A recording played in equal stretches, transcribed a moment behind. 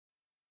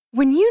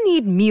When you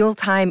need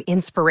mealtime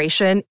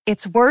inspiration,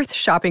 it's worth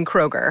shopping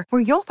Kroger,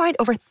 where you'll find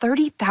over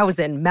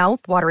 30,000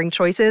 mouth-watering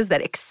choices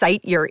that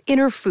excite your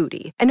inner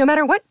foodie. And no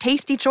matter what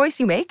tasty choice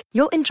you make,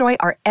 you'll enjoy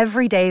our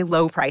everyday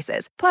low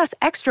prices, plus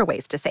extra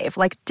ways to save,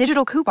 like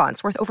digital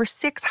coupons worth over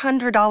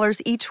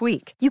 $600 each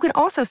week. You can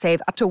also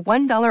save up to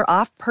 $1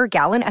 off per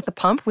gallon at the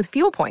pump with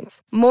fuel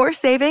points. More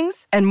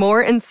savings and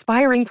more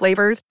inspiring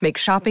flavors make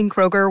shopping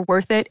Kroger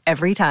worth it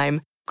every time.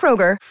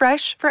 Kroger,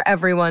 fresh for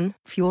everyone.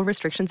 Fuel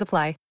restrictions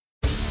apply.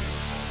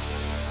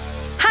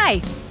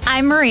 Hi,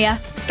 I'm Maria.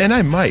 And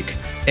I'm Mike.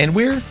 And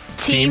we're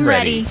Team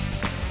Ready.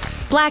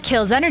 Black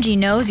Hills Energy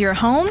knows your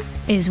home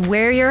is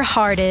where your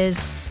heart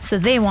is, so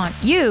they want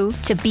you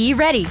to be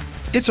ready.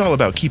 It's all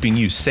about keeping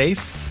you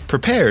safe,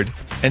 prepared,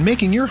 and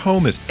making your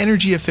home as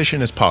energy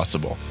efficient as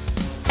possible.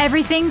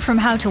 Everything from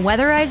how to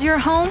weatherize your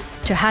home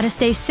to how to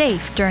stay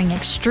safe during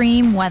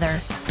extreme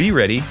weather. Be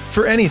ready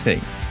for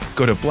anything.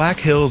 Go to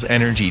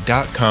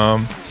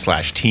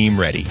blackhillsenergy.com/Team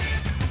Ready.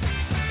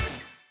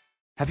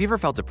 Have you ever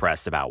felt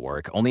depressed about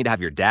work, only to have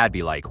your dad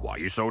be like, "Why are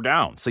you so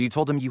down?" So you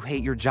told him you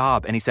hate your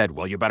job, and he said,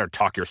 "Well, you better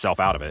talk yourself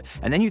out of it."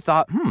 And then you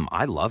thought,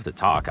 I love to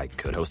talk. I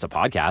could host a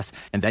podcast.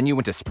 And then you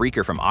went to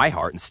Spreaker from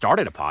iHeart and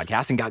started a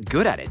podcast and got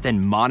good at it,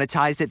 then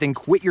monetized it, then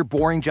quit your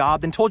boring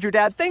job, then told your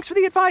dad, "Thanks for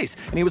the advice."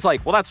 And he was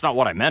like, "Well, that's not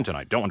what I meant, and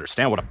I don't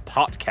understand what a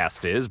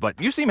podcast is, but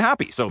you seem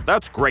happy, so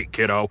that's great,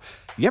 kiddo."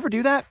 You ever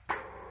do that?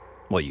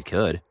 Well, you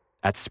could.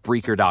 At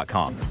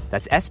Spreaker.com.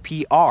 That's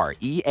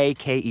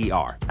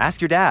Spreaker.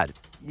 Ask your dad.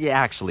 You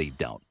actually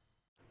don't.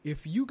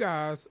 If you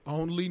guys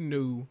only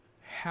knew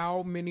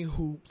how many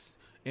hoops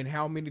and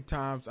how many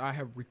times I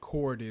have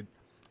recorded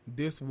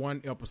this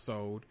one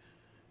episode,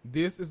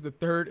 this is the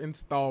third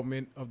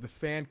installment of the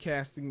Fan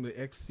Casting the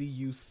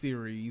XCU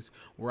series,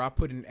 where I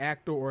put an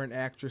actor or an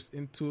actress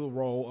into the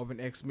role of an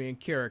X-Men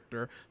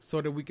character so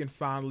that we can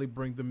finally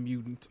bring the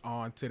mutants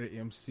on to the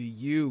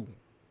MCU.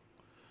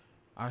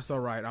 That's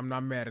all right. I'm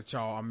not mad at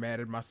y'all. I'm mad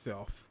at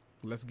myself.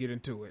 Let's get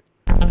into it.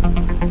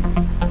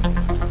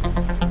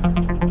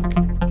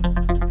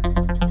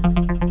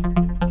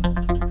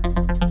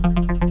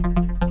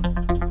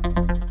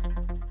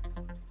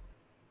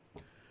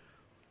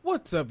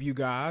 What's up, you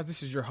guys?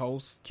 This is your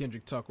host,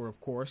 Kendrick Tucker, of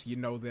course. You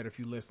know that if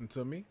you listen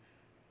to me.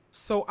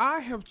 So I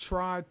have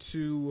tried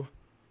to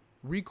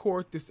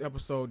record this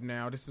episode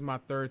now. This is my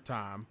third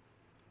time.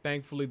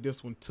 Thankfully,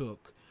 this one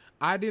took.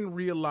 I didn't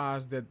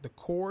realize that the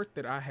cord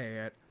that I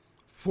had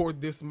for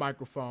this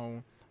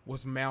microphone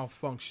was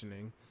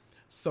malfunctioning.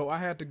 So I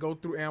had to go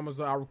through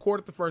Amazon. I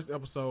recorded the first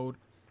episode,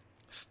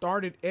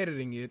 started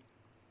editing it,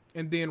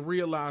 and then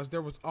realized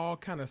there was all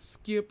kind of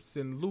skips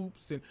and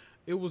loops, and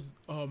it was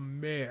a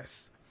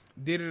mess.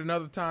 Did it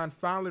another time,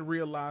 finally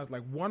realized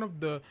like one of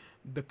the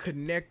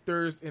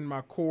connectors in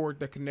my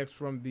cord that connects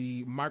from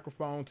the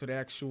microphone to the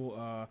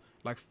actual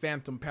like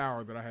phantom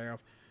power that I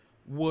have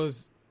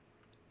was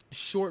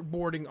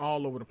shortboarding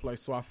all over the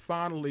place. So I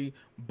finally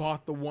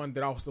bought the one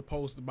that I was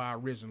supposed to buy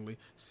originally.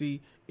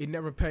 See, it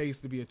never pays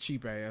to be a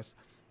cheap ass.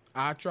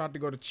 I tried to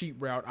go the cheap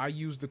route. I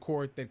used the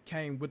cord that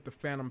came with the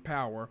phantom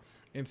power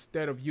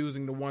instead of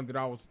using the one that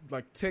I was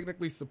like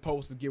technically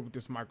supposed to get with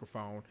this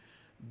microphone.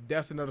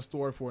 That's another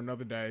story for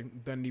another day.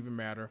 Doesn't even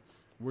matter.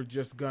 We're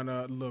just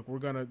gonna we're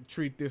gonna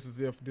treat this as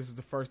if this is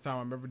the first time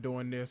I'm ever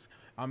doing this.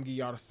 I'm gonna give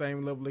y'all the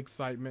same level of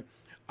excitement.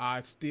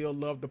 I still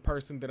love the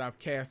person that I've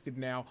casted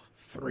now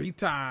 3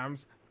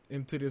 times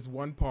into this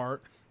one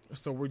part.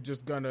 So we're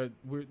just gonna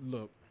we're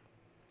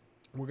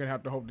gonna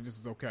have to hope that this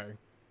is okay.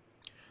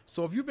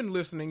 So if you've been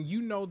listening,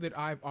 you know that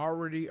I've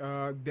already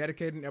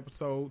dedicated an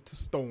episode to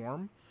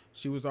Storm.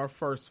 She was our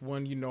first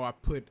one. You know, I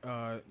put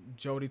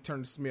Jodie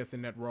Turner-Smith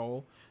in that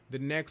role. The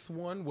next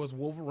one was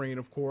Wolverine,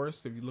 of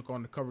course. If you look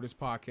on the cover of this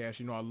podcast,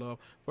 you know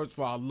first of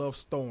all, I love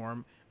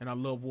Storm and I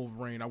love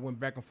Wolverine. I went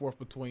back and forth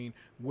between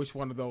which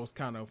one of those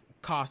kind of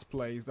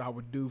cosplays I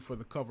would do for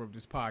the cover of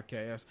this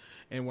podcast.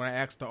 And when I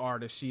asked the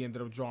artist, she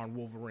ended up drawing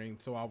Wolverine,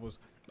 so I was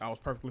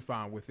perfectly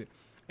fine with it.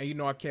 And you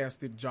know, I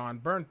casted John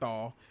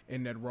Bernthal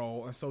in that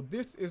role. And so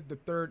this is the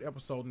third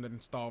episode in that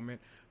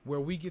installment where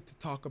we get to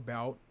talk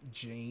about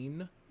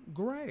Jean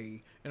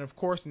Grey. And of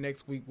course,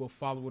 next week we'll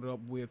follow it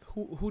up with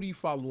who do you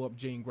follow up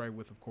Jean Grey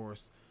with? Of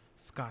course,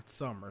 Scott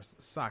Summers,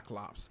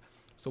 Cyclops.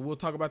 So we'll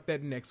talk about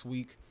that next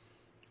week.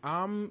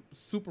 I'm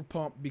super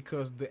pumped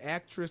because the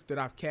actress that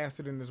I've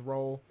casted in this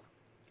role,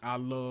 I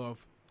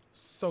love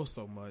so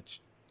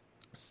much.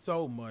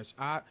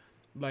 I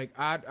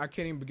can't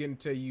even begin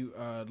to tell you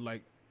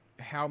like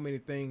how many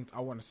things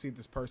I want to see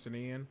this person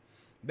in.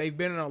 They've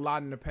been in a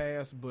lot in the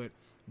past, but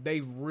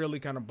they've really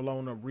kind of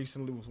blown up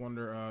recently with one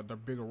of their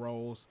bigger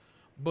roles.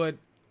 But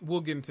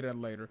we'll get into that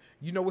later.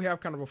 You know, we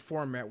have kind of a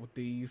format with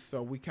these,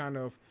 so we kind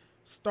of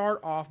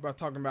start off by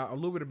talking about a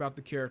little bit about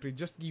the character,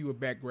 just to give you a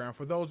background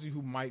for those of you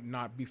who might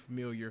not be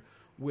familiar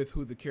with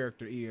who the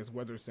character is,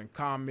 whether it's in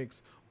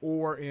comics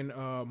or in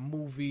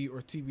movie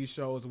or TV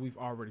shows that we've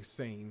already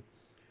seen.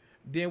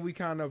 Then we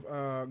kind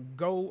of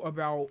go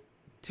about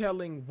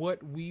telling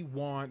what we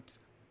want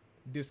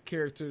this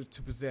character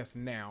to possess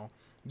now.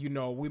 You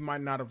know, we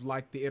might not have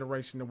liked the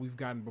iteration that we've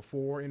gotten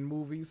before in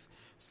movies.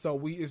 So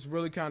it's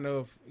really kind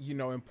of, you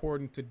know,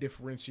 important to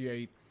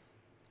differentiate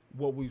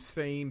what we've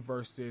seen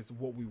versus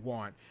what we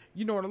want.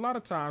 You know, and a lot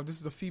of times this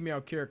is a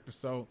female character,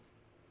 so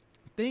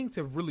things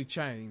have really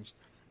changed.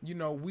 You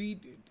know,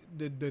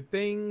 the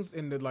things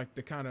and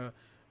the kind of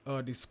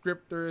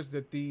descriptors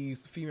that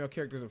these female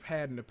characters have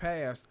had in the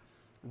past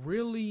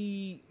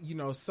really, you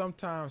know,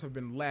 sometimes have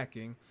been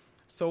lacking.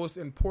 So it's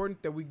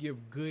important that we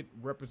give good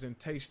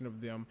representation of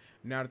them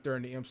now that they're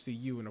in the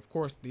MCU. And of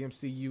course, the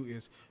MCU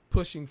is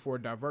pushing for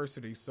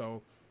diversity.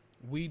 So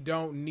we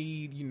don't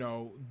need, you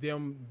know,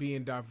 them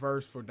being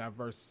diverse for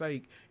diverse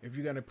sake. If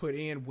you're going to put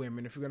in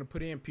women, if you're going to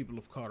put in people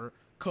of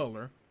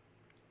color,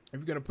 if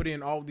you're going to put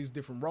in all these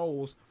different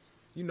roles,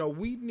 you know,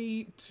 we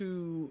need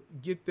to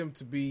get them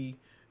to be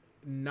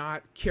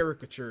not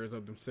caricatures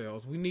of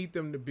themselves. We need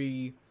them to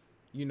be,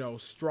 you know,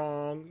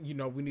 strong. You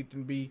know, we need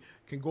them to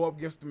can go up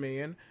against the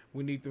man.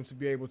 We need them to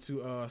be able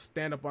to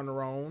stand up on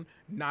their own,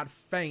 not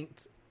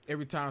faint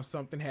every time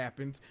something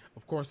happens.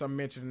 Of course, I'm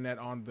mentioning that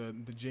on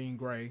the Jean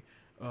Grey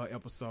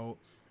episode,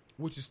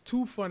 which is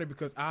too funny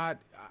because I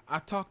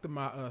talk to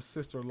my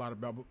sister a lot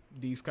about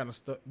these kind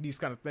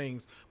of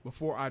things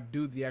before I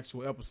do the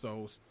actual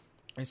episodes,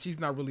 and she's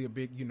not really a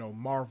big, you know,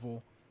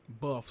 Marvel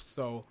buff.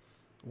 So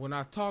when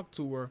I talk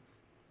to her,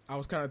 I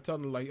was kind of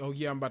telling her, like, oh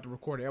yeah, I'm about to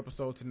record an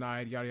episode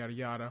tonight, yada yada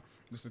yada.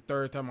 This is the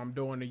third time I'm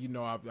doing it. You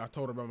know, I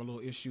told her about my little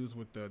issues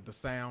with the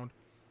sound.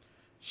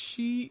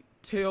 She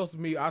tells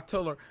me, I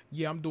tell her,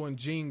 yeah, I'm doing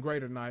Jean Grey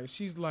tonight.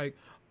 She's like,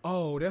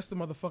 oh, that's the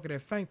motherfucker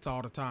that faints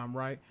all the time,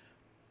 right?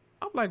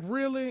 I'm like,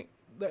 really?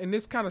 And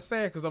it's kind of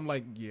sad because I'm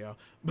like, yeah,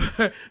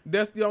 but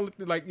that's the only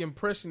like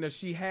impression that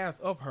she has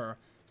of her.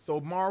 So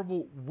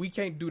Marvel, we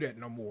can't do that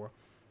no more.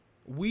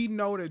 We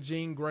know that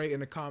Jean Grey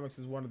in the comics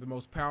is one of the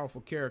most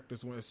powerful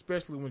characters,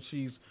 especially when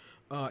she's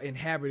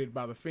inhabited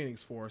by the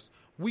Phoenix Force.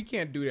 We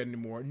can't do that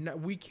anymore. No,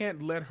 we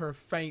can't let her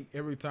faint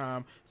every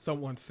time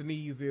someone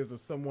sneezes or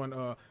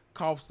someone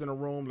coughs in a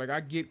room. Like,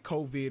 I get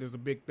COVID is a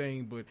big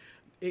thing, but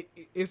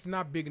it's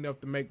not big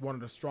enough to make one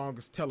of the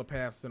strongest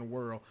telepaths in the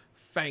world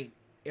faint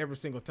every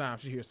single time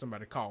she hears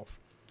somebody cough.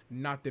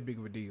 Not that big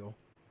of a deal.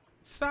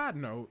 Side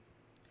note,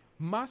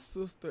 my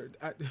sister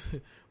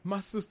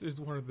is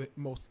one of the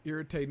most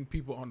irritating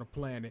people on the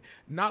planet.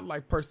 Not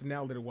like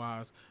personality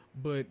wise,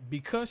 but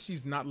because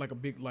she's not like a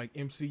big like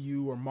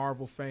MCU or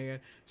Marvel fan,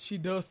 she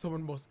does some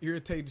of the most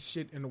irritating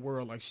shit in the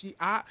world. Like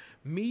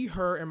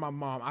her and my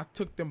mom, I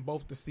took them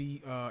both to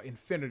see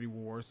Infinity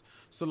Wars.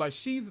 So like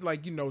she's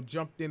like, you know,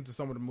 jumped into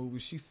some of the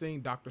movies. She's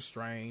seen Doctor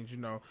Strange, you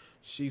know,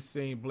 she's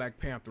seen Black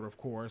Panther, of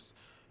course.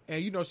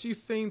 And you know,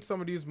 she's seen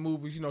some of these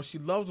movies, you know, she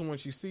loves them when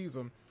she sees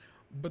them.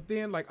 But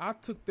then, like, I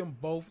took them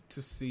both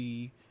to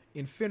see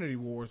Infinity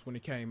Wars when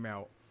it came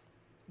out.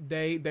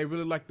 They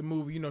really liked the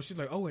movie. You know, she's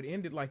like, oh, it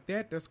ended like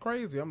that? That's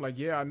crazy. I'm like,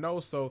 yeah, I know.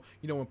 So,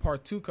 you know, when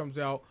part 2 comes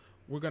out,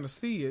 we're going to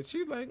see it.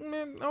 She's like,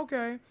 man,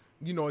 okay.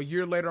 You know, a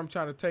year later, I'm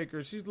trying to take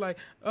her. She's like,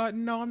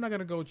 no, I'm not going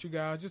to go with you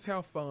guys. Just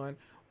have fun.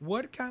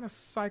 What kind of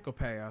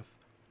psychopath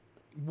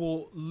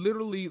will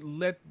literally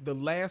let the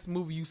last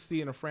movie you see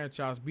in a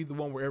franchise be the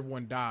one where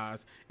everyone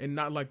dies and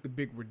not like the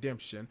big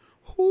redemption?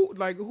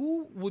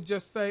 Who would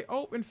just say,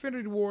 oh,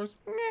 Infinity Wars,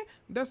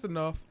 that's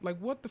enough? Like,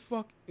 what the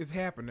fuck is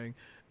happening?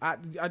 I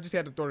just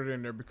had to throw it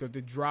in there because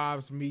it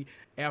drives me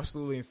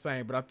absolutely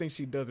insane. But I think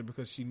she does it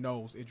because she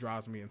knows it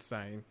drives me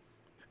insane.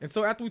 And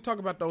so after we talk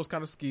about those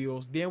kind of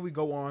skills, then we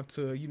go on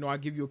to, you know, I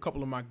give you a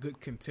couple of my good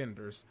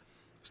contenders.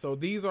 So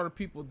these are the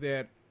people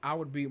that I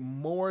would be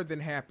more than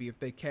happy if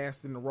they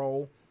cast in the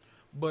role,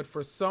 but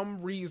for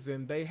some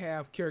reason they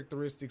have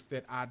characteristics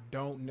that I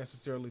don't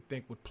necessarily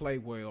think would play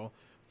well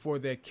for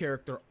that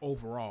character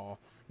overall.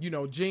 You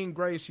know, Jean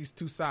Grey, she's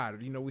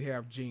two-sided. You know, we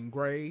have Jean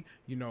Grey,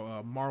 you know,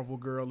 a Marvel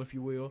girl, if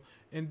you will,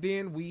 and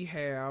then we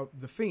have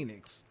the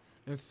Phoenix.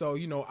 And so,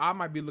 you know, I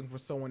might be looking for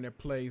someone that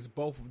plays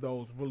both of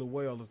those really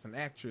well as an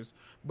actress,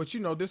 but, you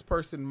know, this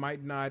person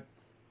might not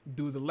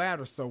do the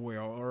latter so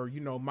well, or, you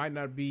know, might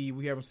not be,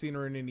 we haven't seen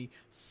her in any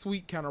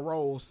sweet kind of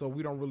roles, so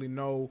we don't really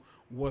know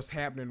what's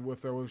happening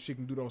with her, or if she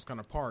can do those kind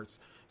of parts.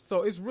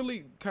 So it's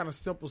really kind of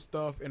simple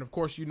stuff. And of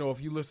course, you know, if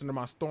you listen to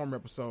my Storm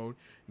episode,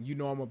 you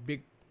know I'm a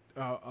big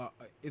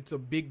it's a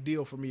big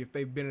deal for me if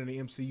they've been in the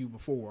MCU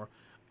before,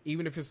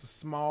 even if it's a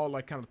small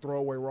like kind of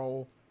throwaway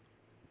role.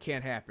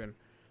 Can't happen.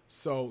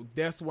 So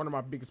that's one of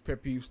my biggest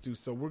pet peeves too.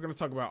 So we're going to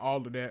talk about all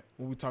of that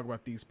when we talk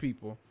about these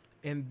people.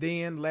 And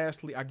then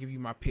lastly, I give you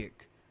my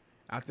pick.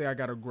 I think I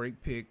got a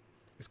great pick.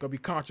 It's going to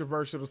be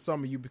controversial to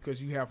some of you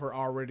because you have her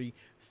already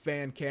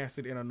fan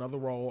casted in another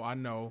role, I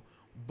know.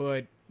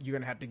 But you're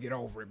going to have to get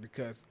over it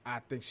because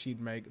I think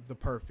she'd make the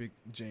perfect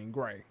Jean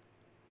Grey.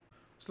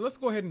 So let's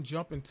go ahead and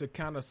jump into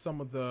kind of some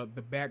of the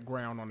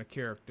background on the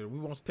character. We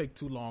won't take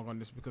too long on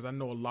this because I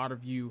know a lot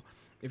of you,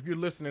 if you're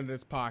listening to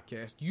this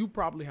podcast, you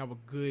probably have a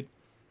good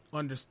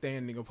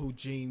understanding of who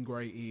Jean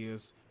Grey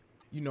is.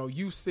 You know,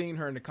 you've seen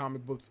her in the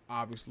comic books,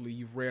 obviously.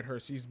 You've read her.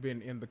 She's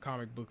been in the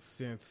comic books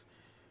since,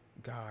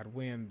 God,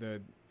 when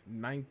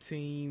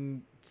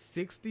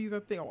 1960s, I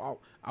think.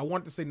 I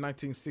want to say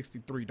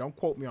 1963. Don't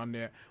quote me on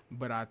that,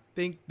 but I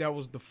think that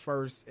was the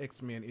first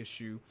X-Men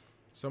issue.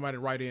 Somebody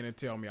write in and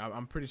tell me.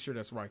 I'm pretty sure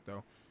that's right,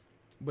 though.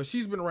 But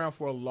she's been around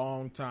for a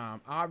long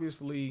time.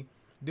 Obviously,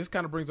 this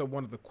kind of brings up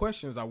one of the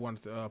questions I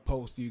wanted to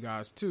pose to you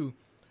guys, too.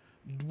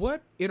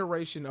 What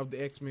iteration of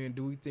the X-Men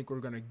do we think we're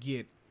going to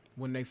get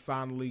when they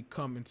finally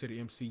come into the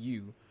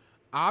MCU?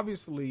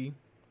 Obviously,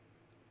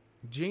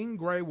 Jean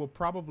Grey will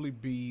probably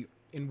be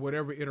in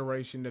whatever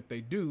iteration that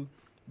they do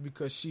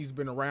because she's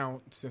been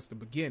around since the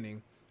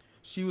beginning.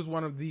 She was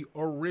one of the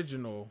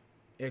original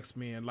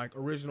X-Men, like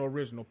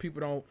original. People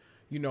don't,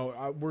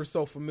 we're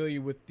so familiar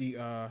with the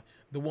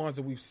ones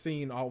that we've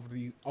seen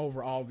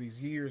over all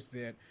these years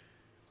that,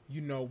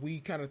 we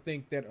kind of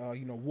think that,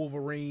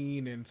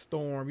 Wolverine and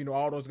Storm,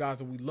 all those guys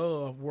that we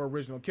love were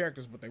original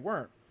characters, but they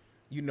weren't.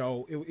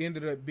 It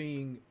ended up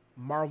being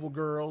Marvel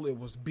Girl, it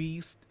was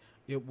Beast,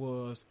 it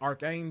was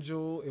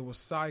Archangel, it was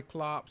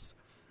Cyclops,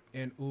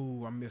 and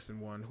I'm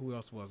missing one. Who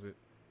else was it?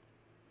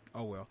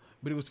 Oh well,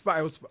 but it was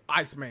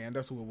Iceman.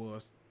 That's who it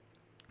was.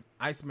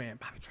 Iceman,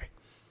 Bobby Drake.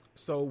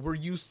 So we're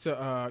used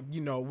to,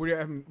 we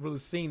haven't really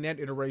seen that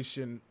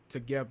iteration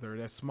together,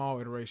 that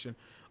small iteration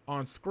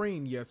on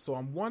screen yet. So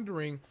I'm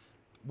wondering,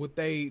 would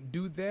they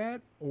do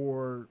that,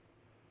 or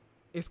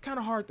it's kind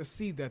of hard to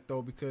see that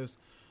though, because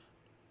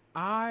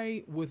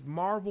with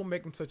Marvel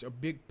making such a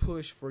big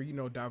push for,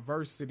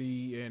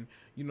 diversity and,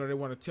 they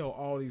want to tell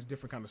all these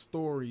different kind of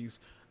stories,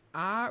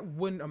 I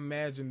wouldn't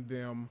imagine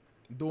them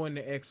doing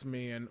the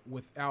X-Men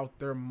without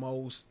their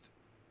most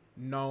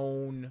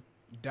known,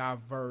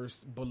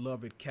 diverse,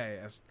 beloved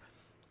cast.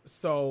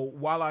 So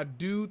while I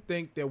do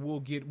think that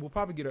we'll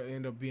probably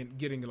end up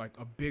getting like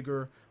a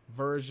bigger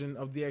version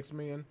of the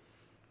X-Men,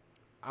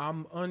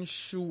 I'm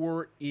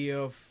unsure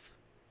if,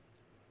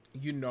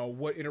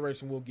 what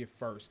iteration we'll get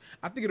first.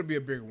 I think it'll be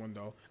a bigger one,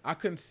 though. I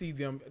couldn't see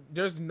them.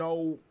 There's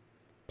no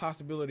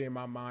possibility in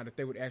my mind that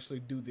they would actually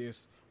do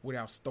this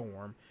without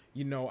Storm.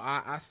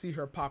 I see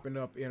her popping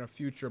up in a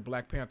future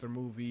Black Panther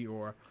movie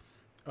or,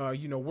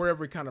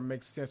 wherever it kind of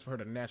makes sense for her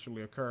to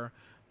naturally occur.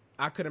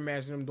 I could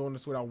imagine them doing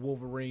this without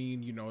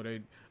Wolverine.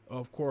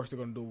 Of course, they're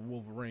going to do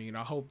Wolverine.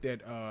 I hope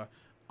that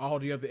all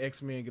the other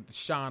X-Men get to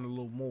shine a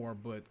little more.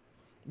 But,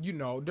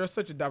 there's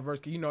such a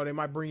diversity. They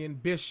might bring in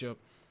Bishop,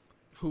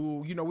 who,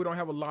 we don't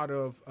have a lot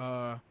of,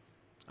 I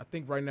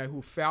think right now,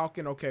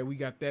 Falcon, okay, we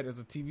got that as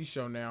a TV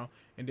show now,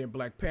 and then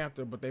Black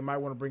Panther, but they might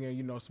want to bring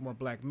in, some more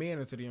black men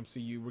into the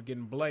MCU. We're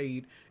getting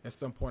Blade at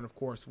some point, of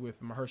course,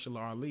 with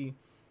Mahershala Ali.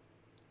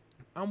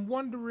 I'm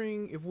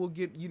wondering if we'll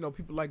get,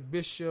 people like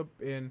Bishop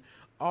and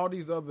all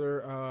these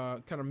other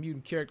kind of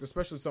mutant characters,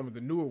 especially some of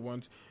the newer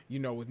ones,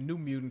 with New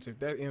Mutants. If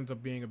that ends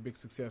up being a big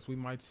success, we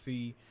might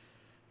see,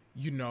 a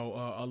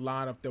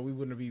lineup that we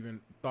wouldn't have even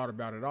thought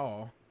about at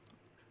all.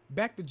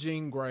 Back to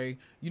Jean Grey,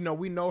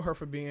 we know her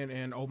for being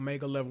an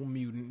Omega level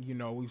mutant.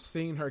 We've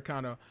seen her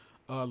kind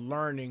of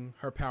learning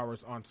her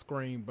powers on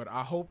screen, but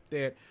I hope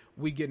that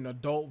we get an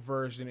adult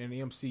version in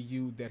the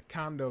MCU that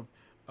kind of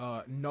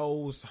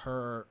knows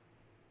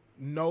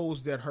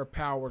that her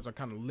powers are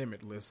kind of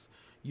limitless.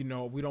 We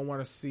don't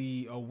want to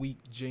see a weak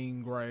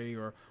Jean Grey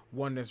or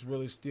one that's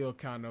really still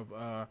kind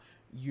of,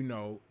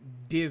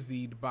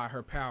 dizzied by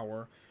her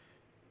power.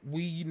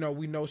 We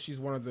know she's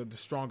one of the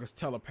strongest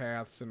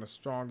telepaths and the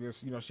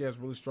strongest, she has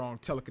really strong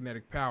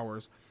telekinetic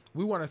powers.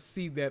 We want to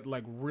see that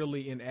like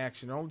really in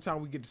action. The only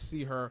time we get to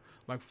see her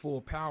like full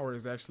power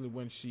is actually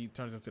when she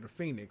turns into the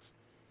Phoenix.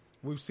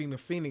 We've seen the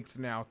Phoenix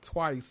now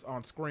twice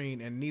on screen,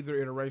 and neither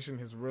iteration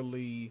has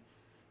really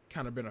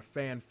kind of been a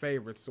fan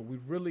favorite. So we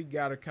really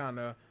got to kind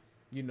of,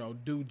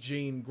 do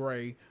Jean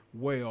Grey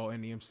well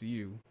in the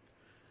MCU.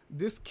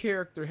 This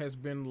character has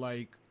been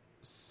like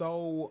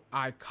so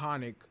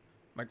iconic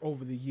like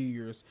over the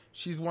years.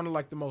 She's one of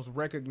like the most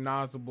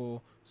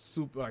recognizable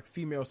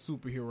female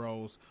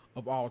superheroes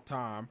of all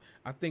time.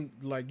 I think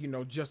like,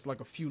 just like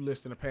a few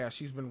lists in the past,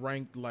 she's been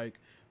ranked like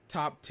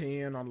top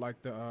 10 on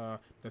like the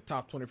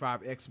top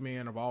 25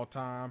 X-Men of all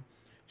time.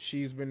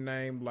 She's been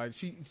named like,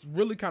 she's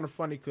really kind of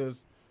funny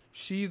because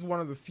she's one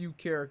of the few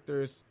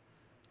characters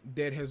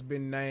that has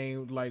been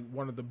named like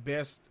one of the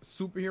best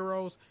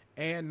superheroes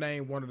and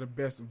named one of the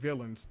best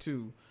villains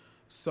too.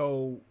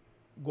 So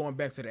going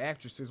back to the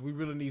actresses, we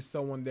really need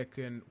someone that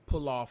can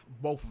pull off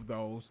both of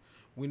those.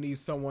 We need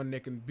someone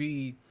that can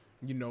be,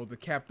 the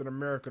Captain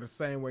America the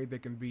same way they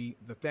can be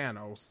the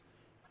Thanos.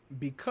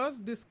 Because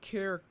this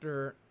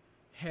character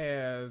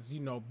has,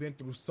 been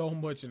through so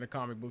much in the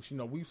comic books,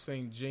 we've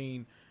seen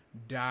Jean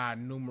die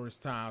numerous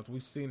times.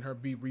 We've seen her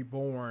be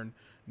reborn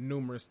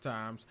numerous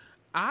times.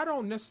 I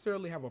don't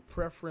necessarily have a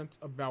preference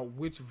about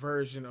which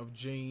version of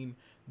Jean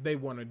they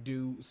want to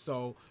do.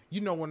 So,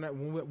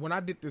 when I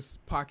did this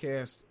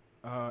podcast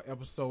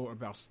episode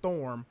about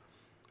Storm,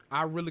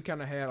 I really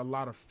kind of had a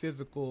lot of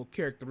physical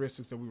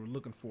characteristics that we were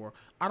looking for.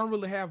 I don't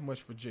really have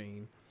much for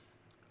Jean.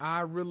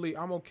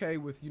 I'm okay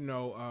with,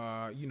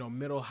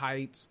 middle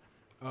height.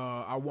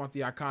 I want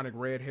the iconic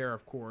red hair,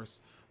 of course,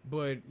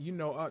 but,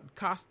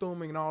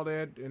 costuming and all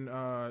that. And,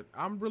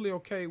 I'm really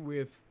okay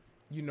with,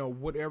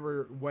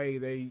 whatever way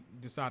they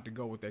decide to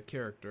go with that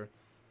character.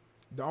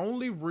 The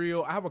only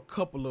I have a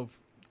couple of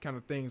kind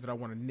of things that I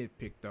want to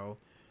nitpick though.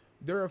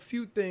 There are a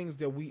few things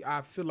that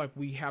I feel like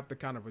we have to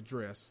kind of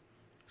address.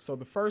 So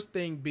the first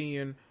thing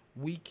being,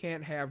 we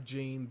can't have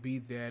Jean be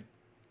that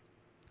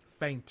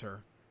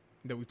fainter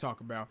that we talk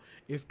about.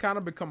 It's kind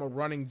of become a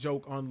running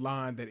joke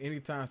online that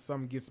anytime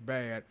something gets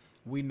bad,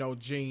 we know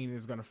Jean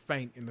is going to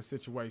faint in the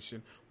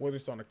situation, whether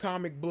it's on the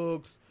comic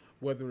books,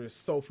 whether it's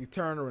Sophie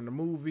Turner in the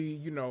movie.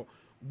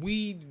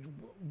 We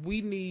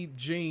need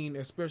Jean,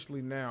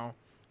 especially now,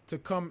 to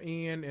come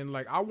in and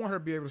I want her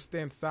to be able to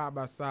stand side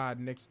by side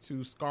next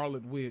to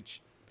Scarlet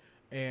Witch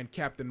and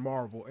Captain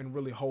Marvel and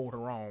really hold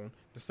her own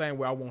the same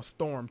way I want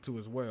Storm to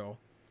as well.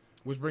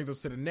 Which brings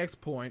us to the next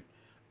point.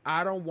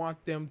 I don't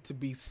want them to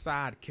be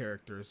side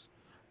characters.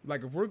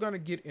 If we're going to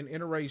get an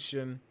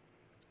iteration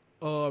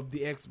of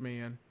the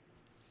X-Men,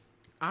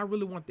 I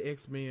really want the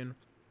X-Men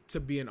to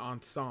be an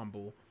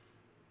ensemble.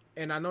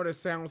 And I know that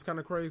sounds kind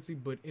of crazy,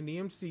 but in the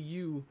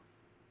MCU,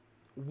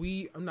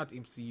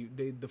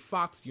 the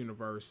Fox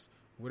universe,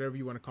 whatever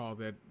you want to call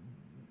that,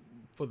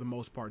 for the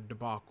most part,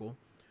 debacle.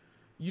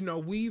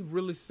 We've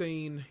really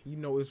seen,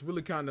 it's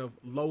really kind of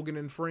Logan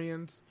and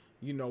Friends.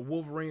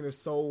 Wolverine is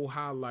so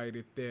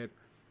highlighted that,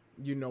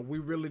 we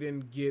really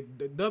didn't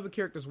get, the other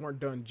characters weren't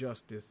done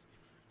justice.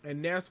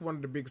 And that's one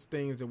of the biggest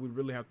things that we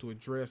really have to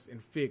address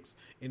and fix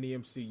in the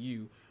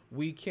MCU.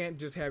 We can't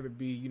just have it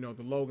be,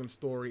 the Logan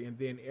story, and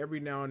then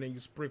every now and then you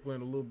sprinkle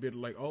in a little bit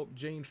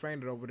Jean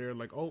fainted over there.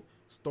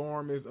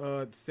 Storm is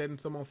setting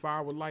some on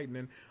fire with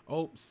lightning.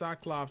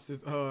 Cyclops is,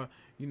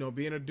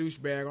 being a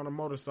douchebag on a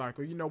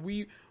motorcycle.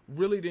 We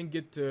really didn't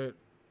get to...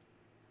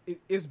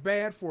 It's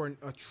bad for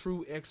a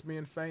true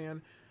X-Men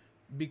fan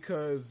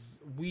because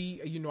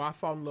I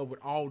fall in love with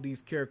all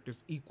these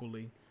characters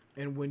equally.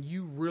 And when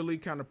you really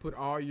kind of put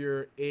all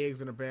your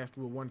eggs in a basket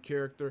with one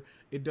character,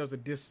 it does a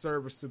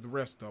disservice to the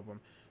rest of them.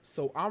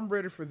 So I'm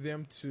ready for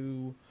them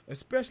to,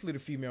 especially the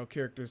female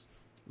characters,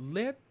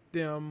 let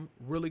them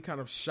really kind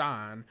of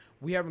shine.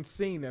 We haven't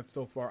seen that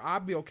so far.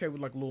 I'd be okay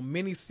with a little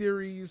mini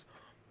series,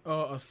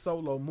 a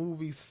solo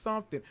movie,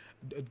 something.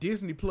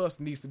 Disney Plus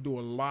needs to do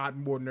a lot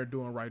more than they're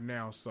doing right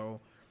now. So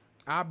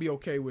I'll be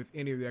okay with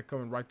any of that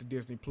coming right to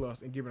Disney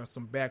Plus and giving us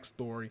some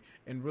backstory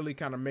and really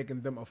kind of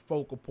making them a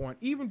focal point,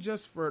 even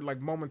just for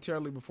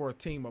momentarily before a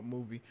team up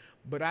movie.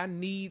 But I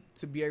need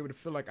to be able to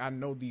feel like I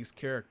know these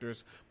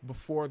characters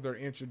before they're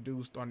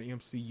introduced on the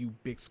MCU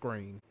big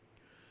screen.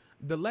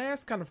 The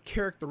last kind of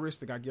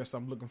characteristic I guess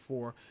I'm looking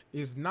for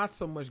is not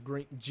so much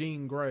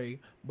Jean Grey,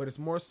 but it's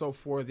more so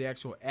for the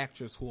actual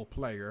actress who will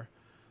play her.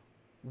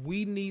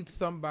 We need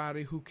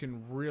somebody who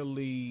can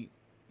really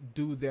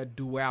do that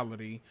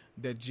duality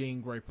that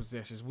Jean Grey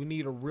possesses. We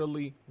need a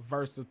really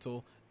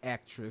versatile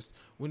actress.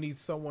 We need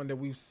someone that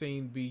we've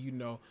seen be,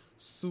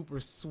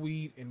 super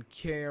sweet and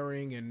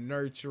caring and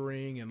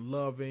nurturing and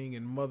loving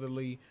and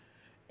motherly.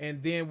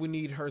 And then we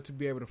need her to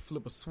be able to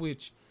flip a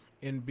switch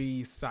and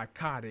be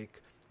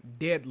psychotic,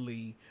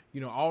 deadly,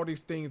 all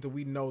these things that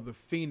we know the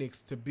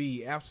Phoenix to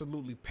be,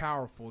 absolutely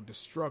powerful,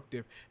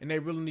 destructive, and they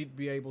really need to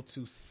be able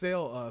to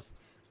sell us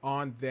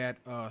on that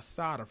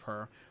side of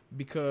her.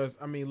 Because,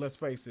 let's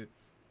face it,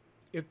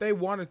 if they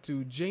wanted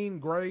to, Jean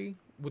Grey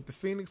with the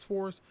Phoenix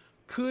Force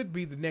could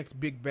be the next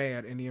big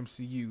bad in the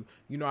MCU.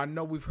 I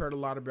know we've heard a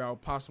lot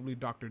about possibly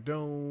Doctor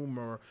Doom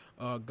or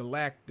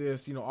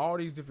Galactus, all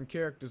these different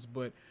characters,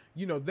 but,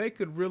 they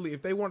could really,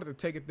 if they wanted to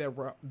take it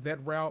that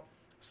route,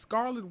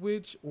 Scarlet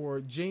Witch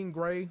or Jean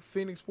Grey,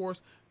 Phoenix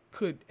Force,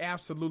 could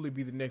absolutely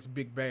be the next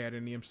big bad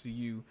in the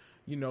MCU.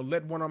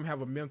 Let one of them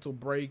have a mental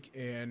break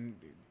and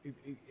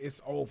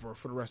it's over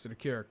for the rest of the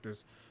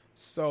characters.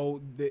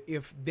 So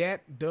if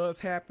that does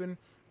happen,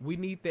 we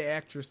need the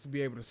actress to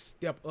be able to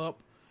step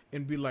up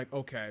and be like,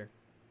 okay,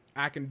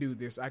 I can do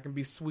this. I can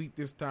be sweet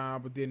this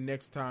time, but then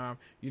next time,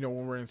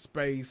 when we're in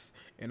space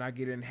and I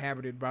get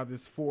inhabited by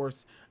this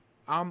force,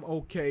 I'm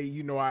okay.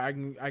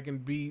 I can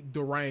be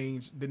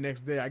deranged the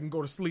next day. I can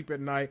go to sleep at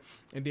night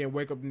and then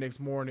wake up the next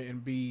morning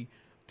and be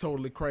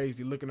totally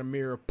crazy, look in the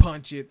mirror,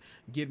 punch it,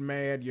 get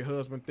mad. Your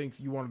husband thinks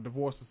you want a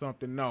divorce or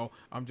something. No,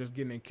 I'm just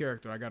getting in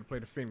character. I got to play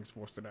the Phoenix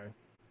Force today.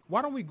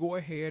 Why don't we go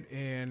ahead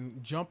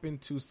and jump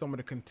into some of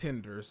the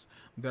contenders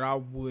that I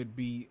would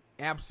be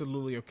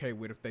absolutely okay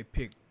with if they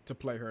picked to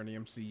play her in the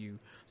MCU.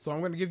 So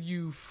I'm going to give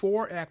you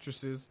 4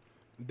 actresses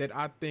that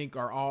I think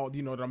are all,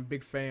 that I'm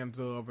big fans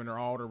of and are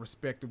all their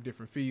respective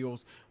different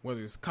fields,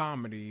 whether it's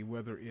comedy,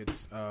 whether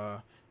it's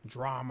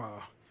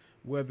drama,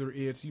 whether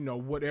it's,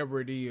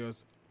 whatever it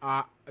is.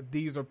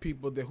 These are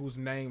people whose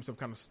names have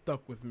kind of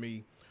stuck with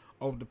me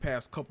over the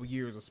past couple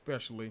years,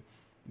 especially,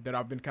 that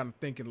I've been kind of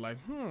thinking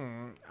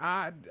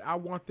I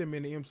want them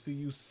in the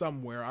MCU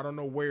somewhere. I don't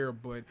know where,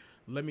 but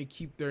let me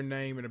keep their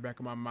name in the back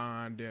of my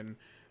mind, and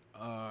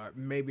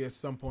maybe at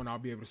some point I'll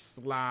be able to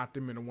slide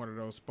them into one of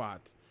those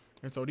spots.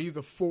 And so these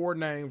are 4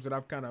 names that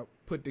I've kind of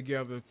put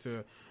together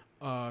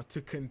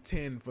to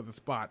contend for the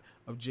spot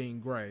of Jean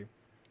Grey.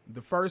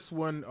 The first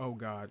one, oh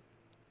God,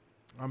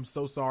 I'm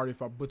so sorry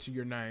if I butcher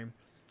your name.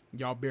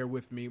 Y'all bear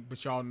with me,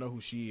 but y'all know who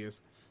she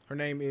is. Her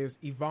name is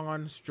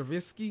Yvonne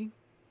Strahovski.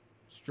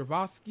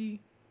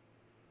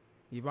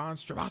 Yvonne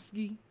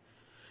Strahovski.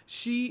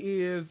 She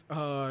is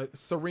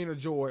Serena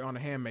Joy on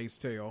The Handmaid's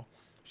Tale.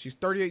 She's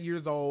 38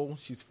 years old.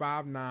 She's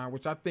 5'9",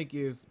 which I think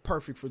is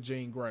perfect for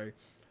Jean Grey.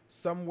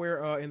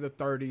 Somewhere in the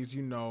 30s,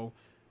 you know,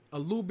 a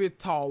little bit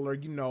taller,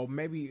 you know,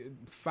 maybe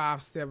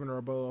 5'7" or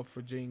above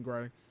for Jean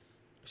Grey.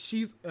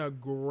 She's a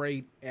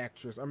great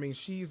actress. I mean,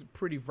 she's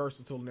pretty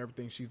versatile in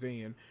everything she's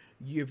in.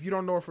 If you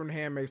don't know her from The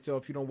Handmaid's Tale,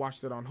 if you don't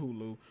watch that on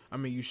Hulu, I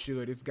mean, you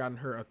should. It's gotten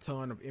her a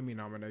ton of Emmy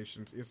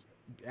nominations. It's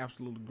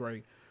absolutely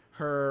great.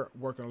 Her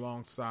working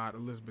alongside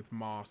Elizabeth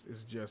Moss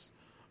is just,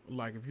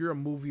 like, if you're a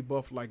movie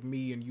buff like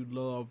me and you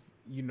love,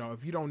 you know,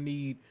 if you don't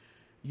need,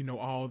 you know,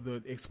 all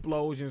the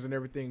explosions and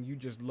everything, you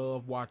just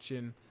love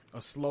watching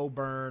a slow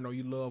burn, or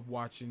you love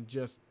watching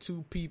just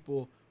two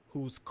people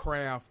whose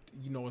craft,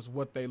 you know, is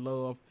what they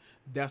love,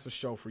 that's a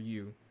show for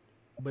you.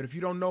 But if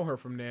you don't know her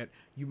from that,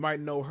 you might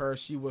know her.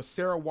 She was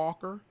Sarah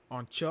Walker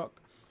on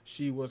Chuck.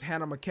 She was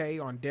Hannah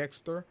McKay on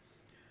Dexter.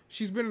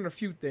 She's been in a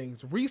few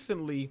things.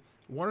 Recently,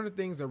 one of the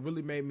things that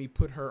really made me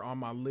put her on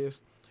my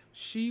list,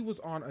 she was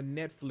on a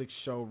Netflix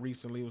show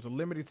recently. It was a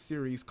limited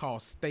series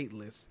called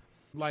Stateless.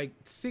 Like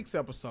 6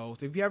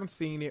 episodes. If you haven't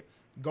seen it,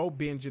 go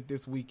binge it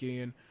this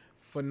weekend.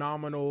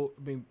 Phenomenal.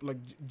 I mean, like,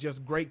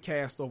 just great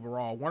cast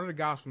overall. One of the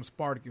guys from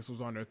Spartacus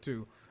was on there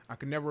too. I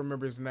can never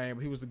remember his name,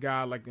 but he was the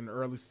guy like in the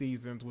early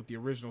seasons with the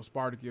original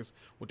Spartacus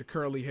with the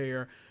curly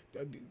hair.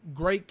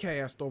 Great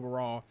cast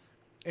overall.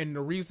 And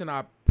the reason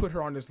I put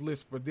her on this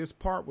list for this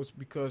part was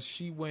because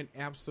she went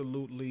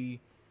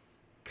absolutely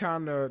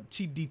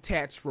she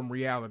detached from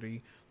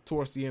reality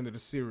towards the end of the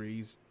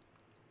series.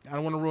 I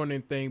don't want to ruin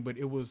anything, but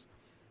it was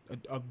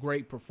a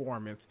great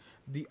performance.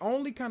 The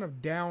only kind of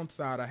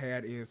downside I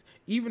had is,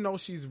 even though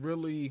she's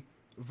really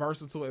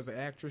versatile as an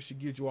actress, she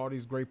gives you all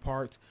these great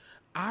parts,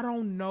 I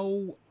don't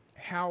know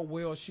how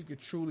well she could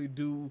truly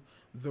do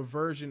the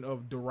version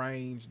of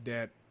deranged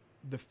that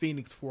the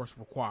Phoenix Force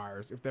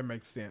requires, if that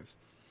makes sense.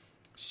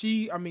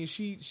 She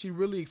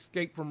really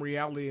escaped from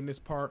reality in this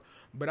part,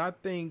 but I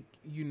think,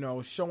 you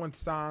know, showing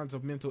signs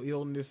of mental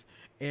illness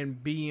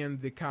and being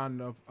the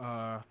kind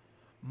of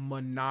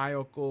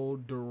maniacal,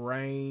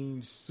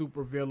 deranged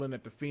supervillain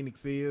that the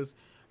Phoenix is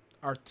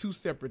are two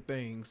separate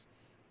things.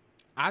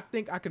 I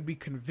think I could be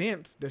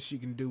convinced that she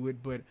can do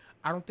it, but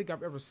I don't think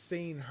I've ever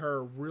seen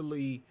her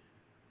really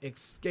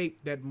escape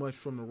that much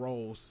from the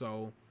role.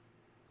 So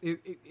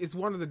it's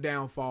one of the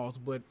downfalls,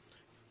 but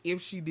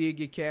if she did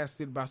get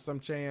casted by some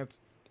chance,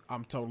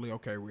 I'm totally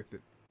okay with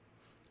it.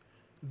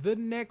 The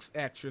next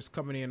actress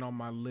coming in on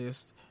my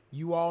list,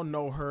 you all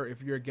know her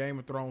if you're Game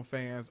of Thrones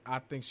fans. I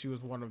think she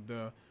was one of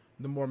the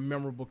more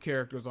memorable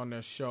characters on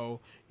that show.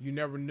 You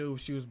never knew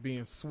if she was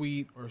being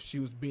sweet or if she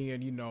was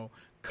being, you know,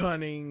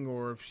 cunning,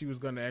 or if she was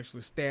going to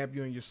actually stab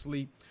you in your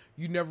sleep.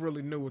 You never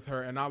really knew with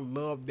her, and I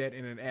love that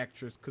in an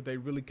actress because they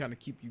really kind of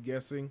keep you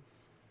guessing.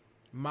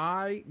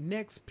 My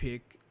next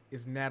pick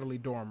is Natalie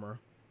Dormer.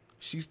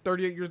 She's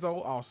 38 years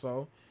old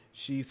also.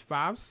 She's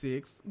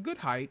 5'6", good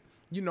height.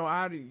 You know,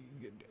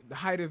 the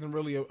height isn't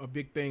really a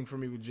big thing for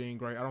me with Jean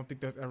Grey. I don't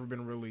think that's ever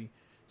been really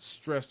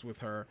stressed with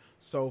her.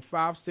 So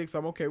 5'6",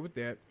 I'm okay with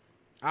that.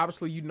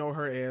 Obviously, you know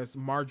her as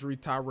Marjorie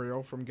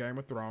Tyrell from Game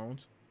of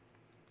Thrones.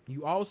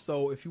 You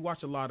also, if you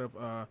watch a lot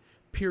of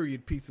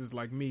period pieces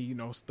like me, you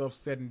know, stuff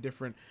set in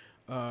different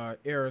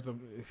eras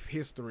of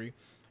history,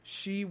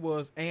 she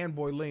was Anne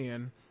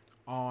Boleyn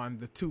on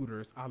The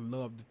Tudors. I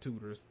love The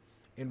Tudors.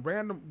 And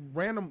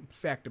random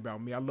fact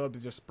about me, I love to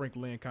just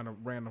sprinkle in kind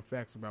of random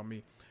facts about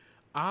me.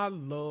 I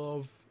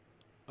love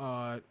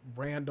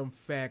random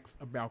facts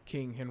about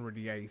King Henry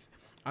VIII.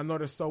 I know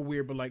that's so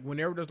weird, but like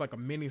whenever there's like a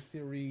mini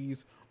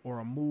series or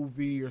a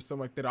movie or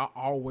something like that, I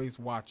always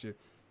watch it.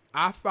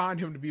 I find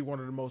him to be one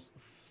of the most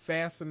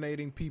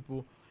fascinating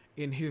people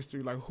in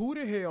history. Like, who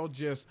the hell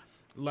just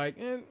like,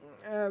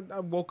 I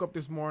woke up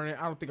this morning,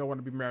 I don't think I want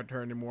to be married to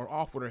her anymore,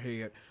 off with her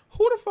head.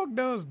 Who the fuck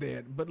does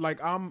that? But like,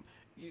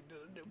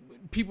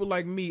 people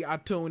like me, I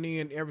tune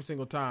in every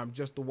single time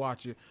just to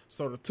watch it.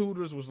 So The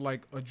Tudors was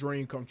like a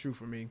dream come true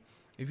for me.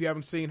 If you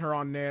haven't seen her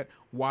on that,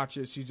 watch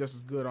it. She's just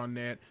as good on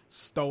that.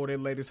 Stole that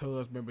lady's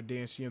husband, but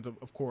then she ends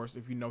up, of course,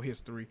 if you know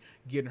history,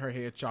 getting her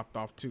head chopped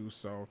off too.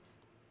 So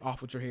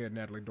off with your head,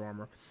 Natalie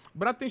Dormer.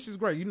 But I think she's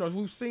great. You know,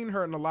 we've seen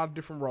her in a lot of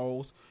different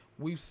roles.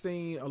 We've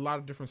seen a lot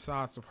of different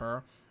sides of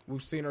her.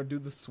 We've seen her do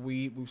the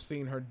sweet. We've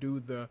seen her do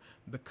the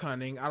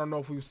cunning. I don't know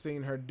if we've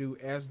seen her do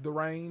as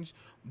deranged,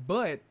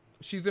 but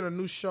she's in a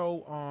new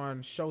show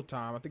on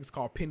Showtime. I think it's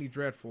called Penny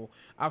Dreadful.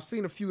 I've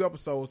seen a few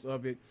episodes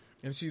of it,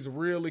 and she's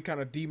really kind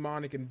of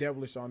demonic and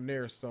devilish on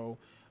there. So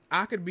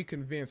I could be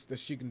convinced that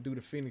she can do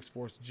the Phoenix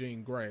Force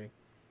Jean Grey.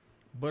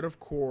 But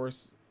of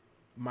course,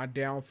 my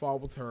downfall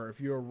with her, if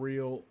you're a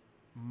real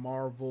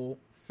Marvel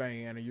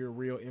fan and you're a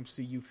real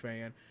MCU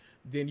fan,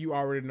 then you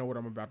already know what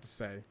I'm about to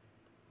say.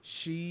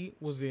 She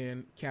was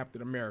in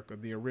Captain America,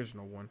 the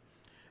original one.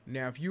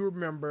 Now, if you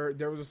remember,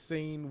 there was a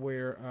scene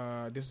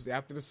where this was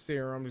after the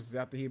serum. This was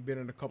after he had been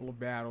in a couple of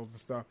battles and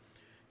stuff.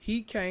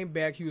 He came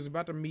back. He was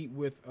about to meet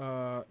with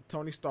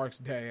Tony Stark's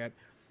dad.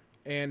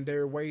 and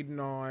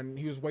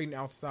he was waiting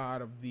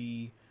outside of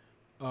the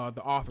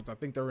office. I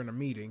think they were in a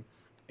meeting,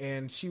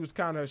 and she was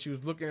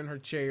looking in her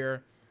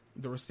chair,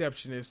 the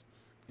receptionist,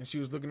 and she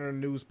was looking at a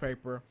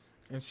newspaper,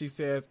 and she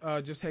says,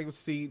 just take a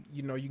seat,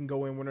 you can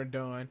go in when they're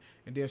done.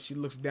 And then she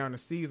looks down and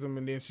sees him,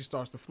 and then she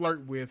starts to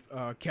flirt with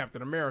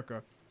Captain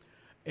America.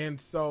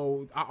 And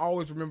so I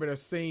always remember that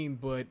scene,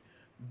 but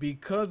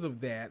because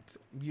of that,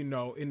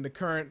 in the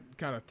current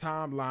kind of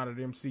timeline of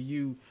the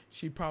MCU,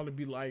 she'd probably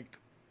be like,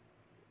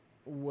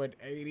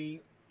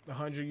 80,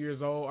 100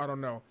 years old? I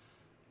don't know.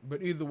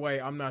 But either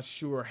way, I'm not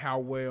sure how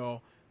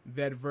well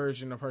that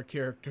version of her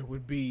character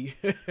would be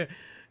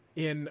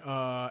in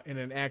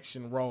an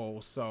action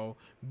role. So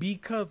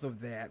because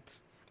of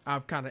that,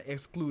 I've kind of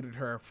excluded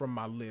her from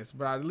my list.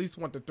 But I at least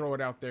want to throw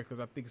it out there because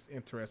I think it's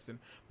interesting.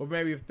 But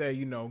maybe if they,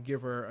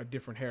 give her a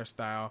different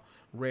hairstyle,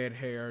 red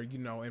hair,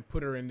 and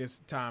put her in this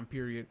time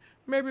period,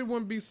 maybe it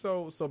wouldn't be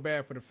so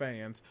bad for the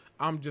fans.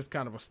 I'm just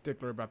kind of a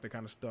stickler about that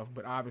kind of stuff.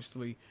 But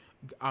obviously,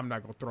 I'm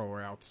not going to throw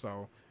her out.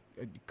 So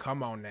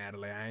come on,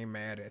 Natalie. I ain't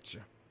mad at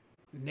you.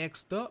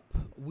 Next up,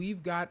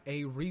 we've got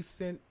a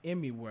recent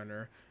Emmy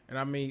winner, and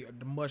I mean,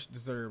 much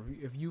deserved.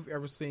 If you've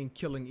ever seen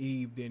Killing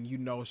Eve, then you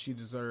know she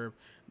deserved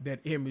that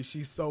Emmy.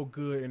 She's so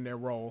good in that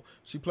role.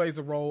 She plays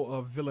the role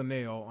of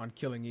Villanelle on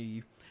Killing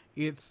Eve.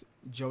 It's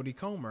Jodie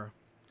Comer.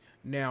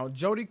 Now,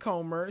 Jodie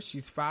Comer,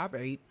 she's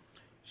 5'8".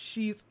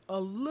 She's a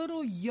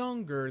little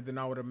younger than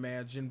I would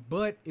imagine,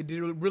 but it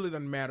really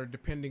doesn't matter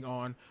depending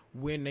on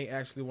when they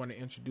actually want to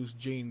introduce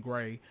Jean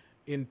Grey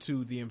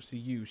into the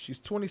MCU. She's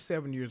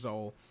 27 years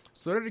old.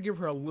 So they're to give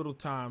her a little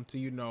time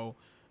to,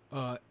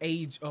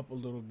 age up a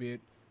little bit.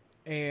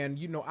 And,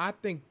 I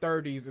think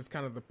 30s is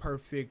kind of the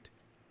perfect,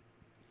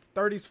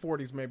 30s,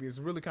 40s maybe, is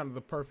really kind of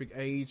the perfect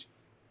age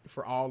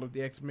for all of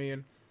the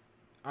X-Men.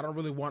 I don't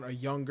really want a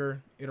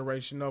younger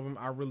iteration of them.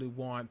 I really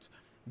want,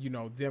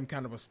 them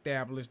kind of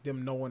established,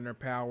 them knowing their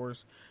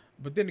powers.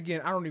 But then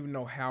again, I don't even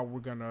know how we're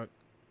going to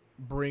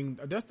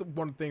that's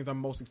one of the things I'm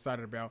most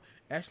excited about,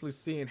 actually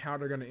seeing how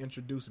they're going to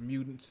introduce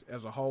mutants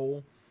as a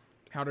whole,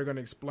 how they're going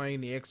to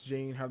explain the X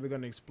gene, how they're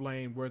going to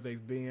explain where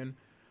they've been.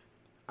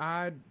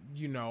 I'm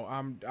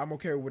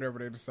okay with whatever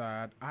they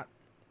decide. I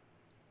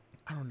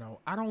don't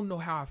know. I don't know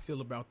how I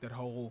feel about that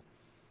whole,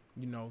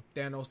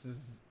 Thanos'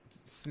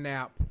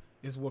 snap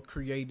is what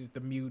created the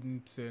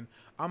mutants, and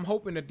I'm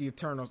hoping that the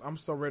Eternals, I'm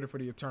so ready for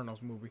the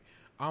Eternals movie.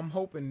 I'm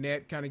hoping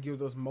that kind of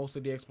gives us most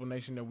of the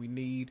explanation that we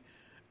need.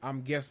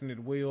 I'm guessing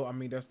it will. I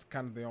mean, that's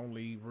kind of the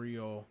only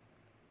real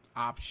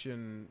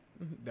option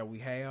that we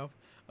have,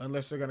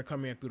 unless they're going to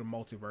come in through the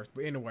multiverse.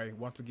 But anyway,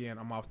 once again,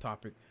 I'm off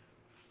topic.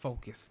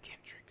 Focus,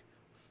 Kendrick.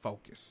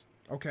 Focus.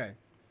 Okay.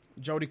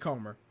 Jodie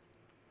Comer.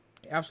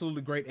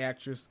 Absolutely great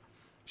actress.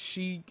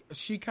 She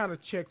kind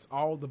of checks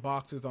all the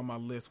boxes on my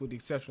list with the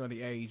exception of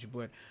the age,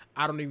 but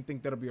I don't even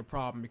think that'll be a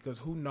problem because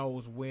who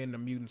knows when the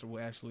mutants will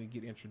actually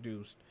get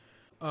introduced.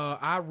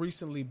 I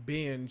recently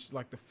binged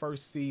like the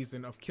first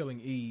season of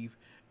Killing Eve,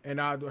 and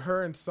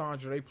her and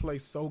Sandra, they play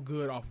so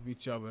good off of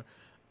each other.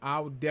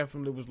 I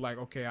definitely was like,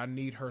 okay, I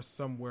need her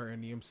somewhere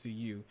in the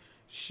MCU.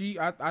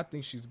 I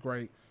think she's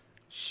great.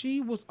 She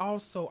was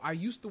also, I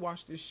used to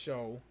watch this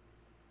show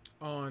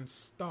on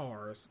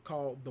Stars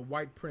called The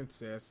White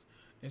Princess,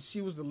 and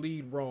she was the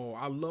lead role.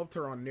 I loved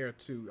her on there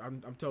too.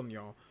 I'm telling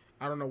y'all,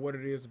 I don't know what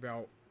it is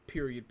about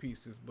period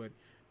pieces, but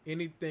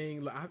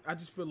anything, I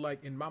just feel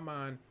like in my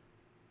mind,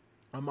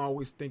 I'm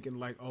always thinking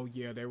like, oh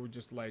yeah, they were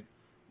just like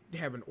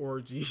having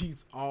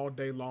orgies all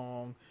day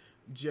long,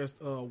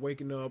 just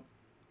waking up,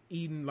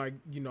 eating like,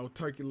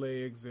 turkey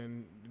legs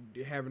and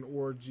having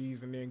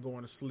orgies and then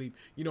going to sleep.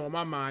 In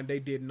my mind, they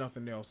did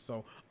nothing else.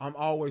 So I'm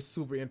always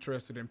super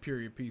interested in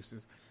period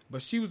pieces.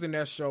 But she was in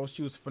that show.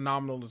 She was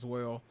phenomenal as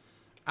well.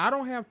 I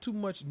don't have too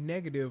much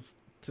negative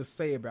to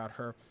say about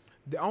her.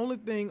 The only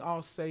thing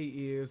I'll say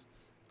is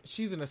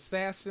she's an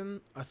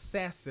assassin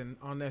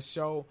on that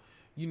show.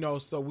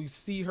 So we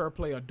see her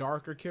play a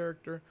darker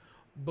character,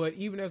 but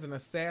even as an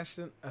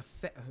assassin,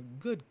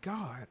 good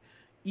God,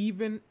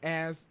 even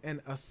as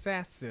an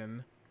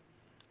assassin,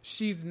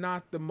 she's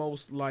not the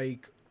most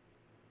like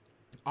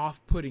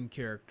off-putting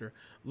character.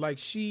 Like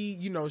she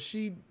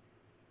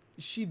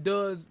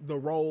does the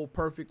role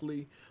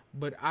perfectly,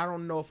 but I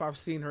don't know if I've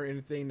seen her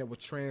anything that would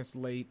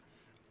translate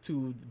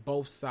to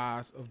both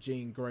sides of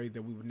Jean Grey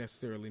that we would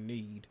necessarily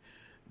need.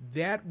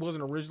 That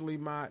wasn't originally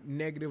my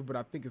negative, but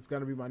I think it's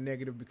going to be my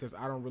negative because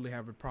I don't really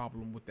have a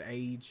problem with the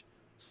age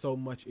so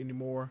much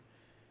anymore.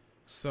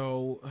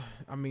 So,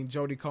 I mean,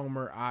 Jodie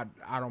Comer,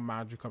 I don't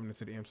mind you coming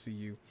into the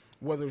MCU.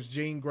 Whether it's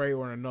Jean Grey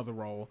or in another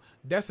role.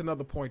 That's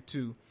another point,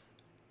 too.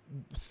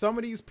 Some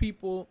of these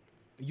people,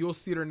 you'll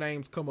see their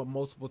names come up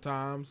multiple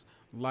times,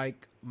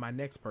 like my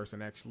next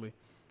person, actually.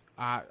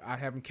 I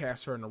haven't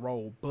cast her in the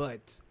role,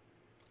 but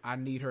I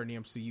need her in the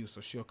MCU,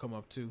 so she'll come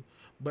up too.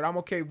 But I'm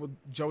okay with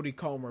Jodie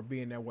Comer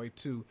being that way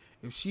too.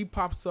 If she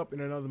pops up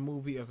in another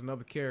movie as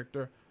another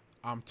character,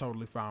 I'm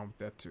totally fine with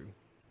that too.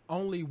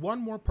 Only one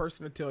more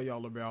person to tell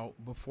y'all about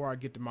before I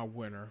get to my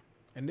winner.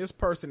 And this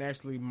person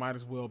actually might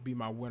as well be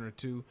my winner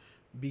too,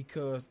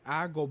 because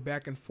I go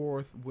back and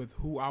forth with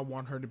who I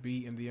want her to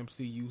be in the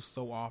MCU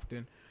so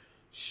often.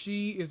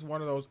 She is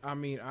one of those,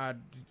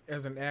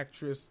 as an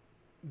actress,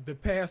 the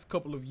past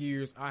couple of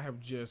years, I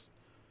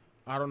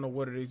don't know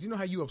what it is. You know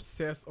how you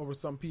obsess over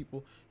some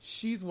people?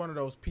 She's one of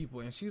those people,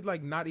 and she's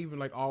like not even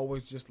like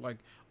always just like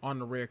on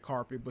the red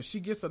carpet, but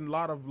she gets a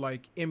lot of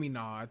like Emmy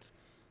nods.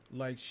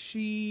 Like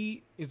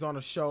she is on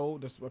a show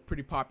that's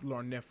pretty popular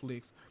on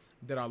Netflix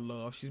that I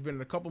love. She's been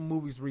in a couple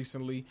movies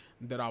recently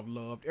that I've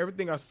loved.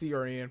 Everything I see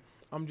her in,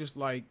 I'm just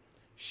like,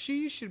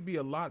 she should be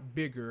a lot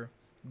bigger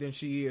than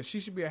she is. She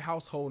should be a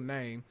household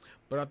name,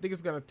 but I think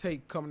it's going to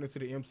take coming into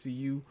the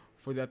MCU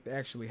for that to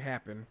actually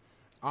happen.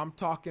 I'm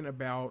talking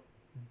about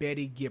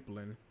Betty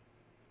Giplin.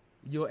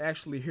 You'll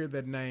actually hear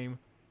that name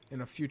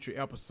in a future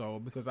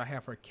episode because I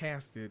have her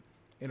casted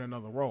in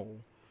another role.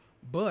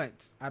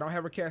 But I don't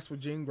have her cast for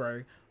Jean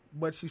Grey,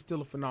 but she's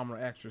still a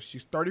phenomenal actress.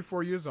 She's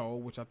 34 years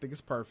old, which I think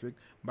is perfect.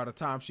 By the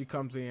time she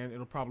comes in,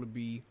 it'll probably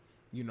be,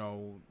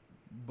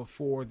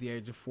 before the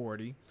age of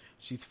 40.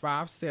 She's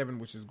 5'7",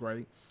 which is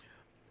great.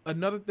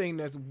 Another thing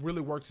that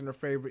really works in her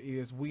favor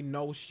is we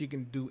know she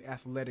can do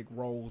athletic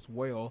roles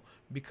well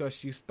because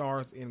she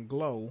stars in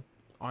Glow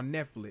on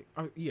Netflix.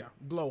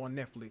 Glow on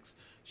Netflix.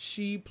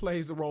 She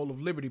plays the role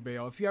of Liberty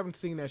Bell. If you haven't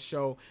seen that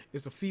show,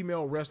 it's a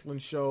female wrestling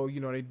show.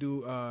 They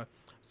do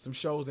some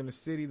shows in the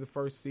city the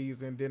first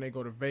season. Then they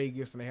go to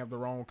Vegas and they have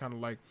their own kind of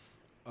like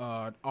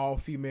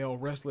all-female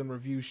wrestling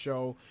review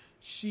show.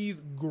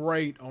 She's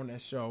great on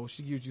that show.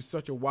 She gives you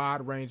such a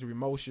wide range of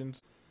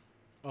emotions.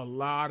 A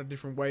lot of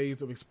different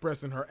ways of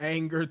expressing her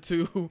anger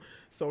too.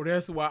 So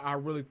that's why I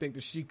really think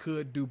that she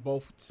could do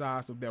both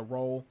sides of that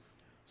role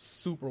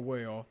super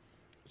well.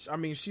 I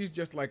mean, she's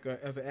just like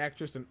as an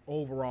actress, an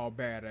overall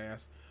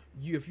badass.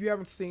 If you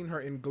haven't seen her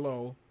in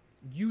Glow,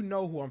 you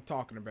know who I'm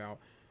talking about.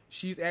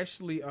 She's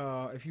actually,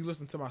 if you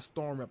listen to my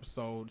Storm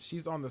episode,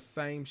 she's on the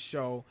same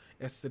show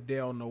as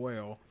Sydelle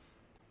Noel.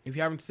 If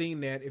you haven't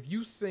seen that, if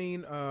you've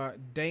seen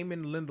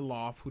Damon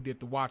Lindelof, who did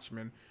The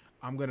Watchmen,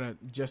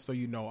 just so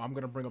you know, I'm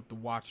going to bring up The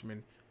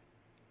Watchmen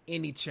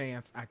any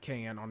chance I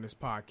can on this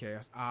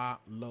podcast. I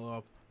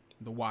love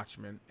The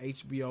Watchmen.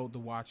 HBO The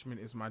Watchmen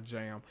is my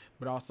jam,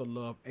 but I also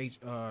love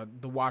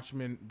The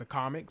Watchmen, the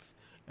comics,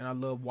 and I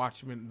love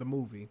Watchmen, the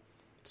movie.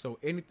 So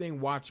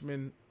anything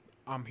Watchmen,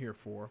 I'm here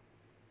for.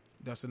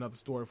 That's another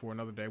story for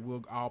another day.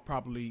 I'll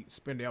probably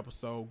spend the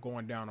episode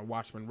going down a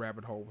Watchmen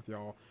rabbit hole with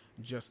y'all,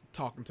 just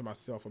talking to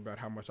myself about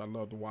how much I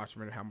love The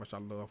Watchmen and how much I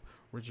love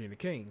Regina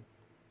King.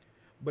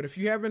 But if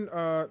you haven't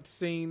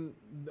seen,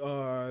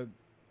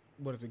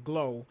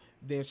 Glow,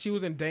 then she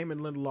was in Damon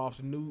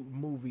Lindelof's new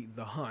movie,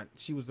 The Hunt.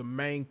 She was the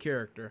main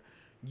character.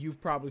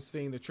 You've probably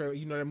seen the trailer.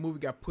 That movie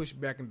got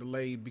pushed back and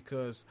delayed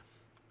because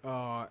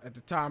at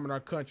the time in our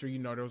country,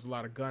 there was a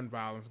lot of gun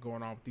violence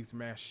going on with these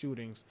mass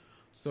shootings.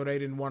 So they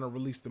didn't want to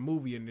release the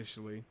movie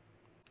initially.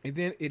 And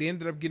then it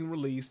ended up getting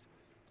released.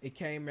 It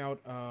came out,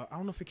 I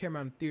don't know if it came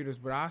out in theaters,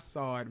 but I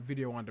saw it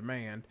video on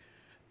demand.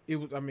 It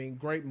was,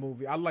 great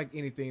movie. I like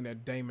anything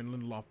that Damon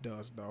Lindelof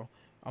does, though.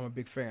 I'm a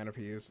big fan of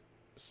his.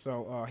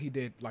 So he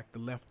did like The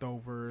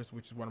Leftovers,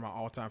 which is one of my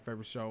all-time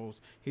favorite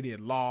shows. He did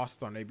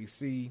Lost on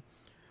ABC.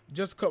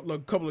 Just a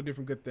couple of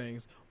different good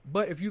things.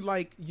 But if you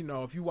like,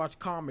 if you watch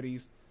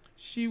comedies,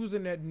 she was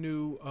in that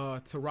new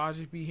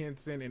Taraji P.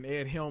 Henson and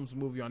Ed Helms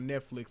movie on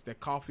Netflix, that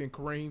Coffee and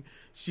Kareem.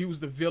 She was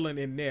the villain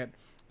in that.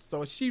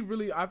 So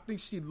I think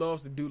she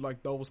loves to do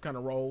like those kind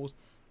of roles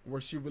where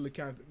she really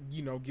kind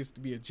of, gets to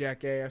be a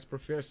jackass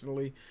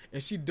professionally.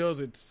 And she does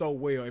it so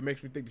well. It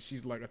makes me think that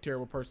she's like a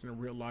terrible person in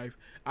real life.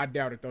 I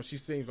doubt it, though. She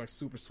seems like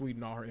super sweet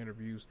in all her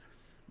interviews.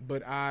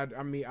 But I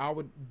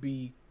would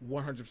be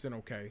 100%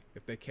 okay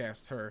if they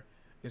cast her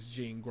as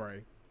Jean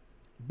Grey.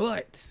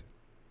 But,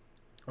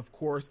 of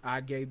course,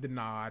 I gave the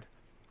nod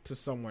to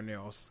someone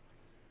else.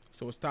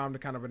 So it's time to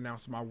kind of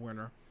announce my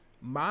winner.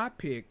 My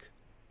pick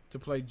to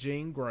play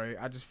Jean Grey,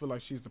 I just feel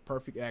like she's the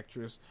perfect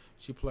actress.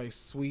 She plays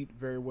sweet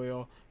very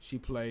well. She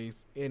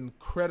plays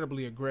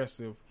incredibly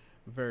aggressive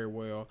very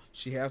well.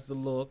 She has the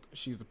look.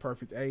 She's the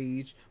perfect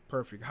age,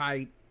 perfect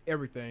height,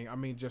 everything.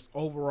 Just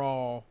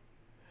overall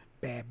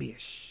bad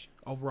bitch.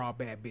 Overall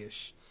bad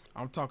bitch.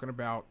 I'm talking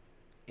about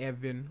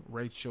Evan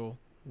Rachel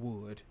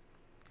Wood.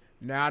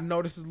 Now, I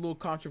know this is a little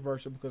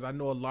controversial because I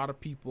know a lot of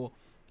people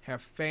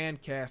have fan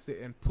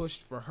casted and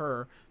pushed for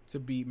her to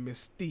be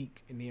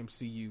Mystique in the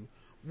MCU,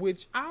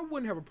 which I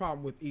wouldn't have a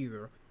problem with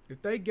either.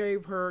 If they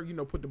gave her,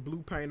 put the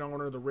blue paint on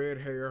her, the red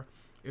hair,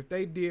 if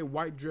they did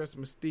white dress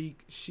Mystique,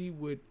 she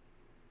would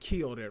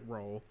kill that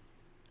role.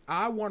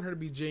 I want her to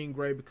be Jean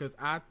Grey because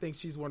I think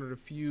she's one of the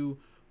few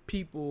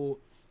people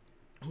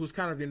who's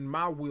kind of in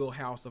my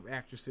wheelhouse of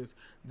actresses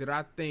that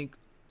I think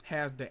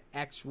has the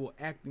actual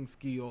acting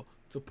skill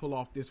to pull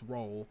off this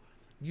role.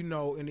 In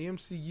the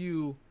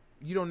MCU,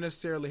 you don't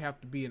necessarily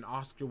have to be an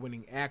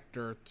Oscar-winning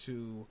actor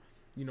to,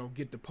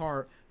 get the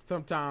part.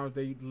 Sometimes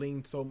they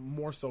lean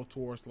more so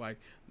towards like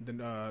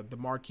the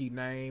marquee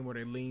name, or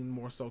they lean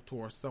more so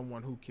towards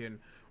someone who can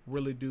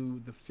really do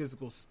the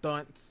physical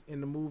stunts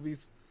in the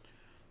movies.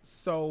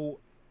 So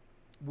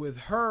with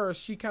her,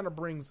 she kind of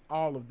brings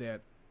all of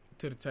that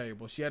to the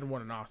table. She hadn't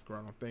won an Oscar,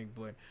 I don't think,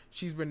 but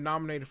she's been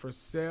nominated for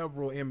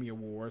several Emmy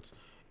Awards.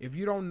 If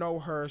you don't know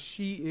her,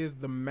 she is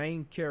the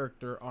main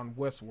character on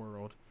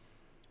Westworld.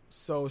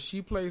 So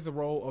she plays the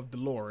role of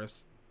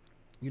Dolores.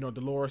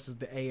 Dolores is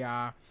the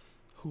AI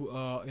who,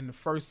 in the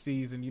first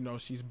season,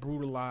 she's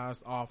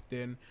brutalized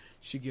often.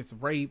 She gets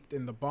raped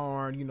in the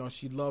barn.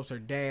 She loves her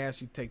dad.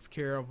 She takes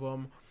care of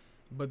him.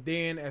 But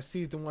then as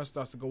season 1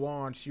 starts to go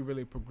on, she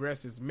really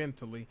progresses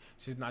mentally.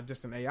 She's not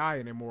just an AI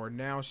anymore.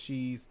 Now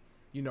she's,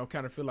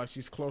 kind of feel like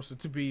she's closer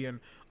to being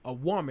a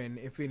woman,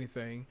 if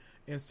anything.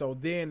 And so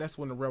then that's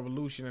when the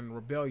revolution and the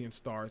rebellion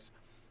starts.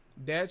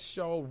 That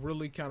show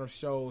really kind of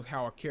shows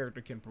how a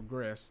character can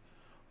progress.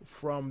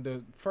 From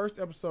the first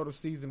episode of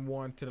season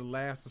 1 to the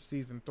last of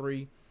season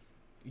 3,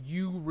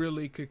 you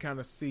really could kind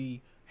of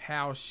see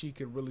how she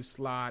could really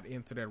slide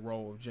into that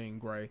role of Jean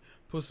Grey.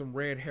 Put some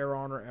red hair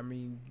on her, I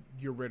mean,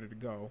 you're ready to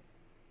go.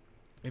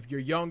 If you're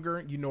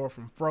younger, you know her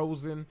from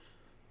Frozen.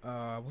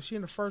 Was she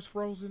in the first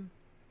Frozen?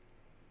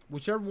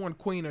 Whichever one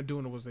Queen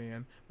Aduna was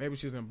in. Maybe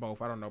she was in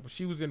both, I don't know. But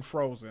she was in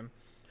Frozen.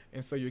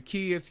 And so your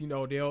kids,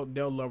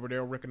 they'll love her.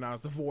 They'll recognize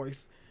the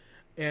voice.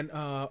 And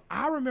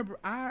I remember,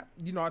 I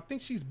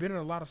think she's been in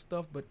a lot of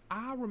stuff, but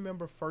I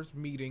remember first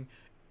meeting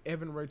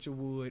Evan Rachel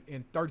Wood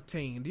in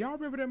 13. Do y'all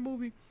remember that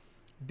movie?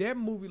 That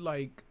movie,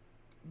 like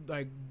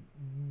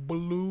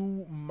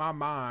blew my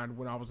mind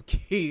when I was a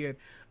kid.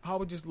 I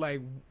was just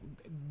like,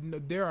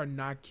 there are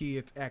not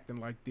kids acting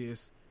like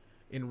this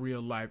in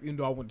real life, even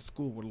though I went to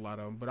school with a lot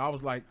of them. But I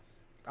was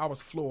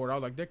floored. I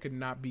was like, there could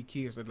not be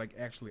kids that like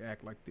actually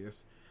act like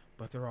this,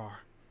 but there are.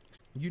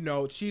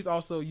 She's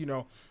also,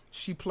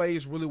 she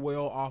plays really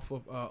well off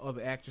of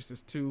other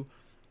actresses too.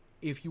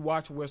 If you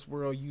watch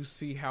Westworld, you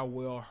see how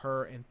well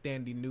her and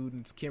Thandie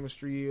Newton's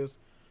chemistry is.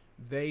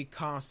 They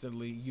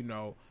constantly,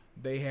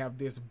 they have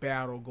this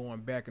battle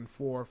going back and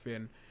forth,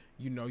 and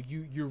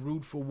you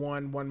root for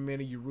one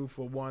minute, you root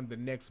for one the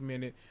next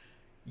minute.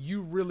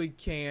 You really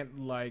can't,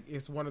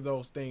 it's one of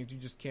those things you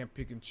just can't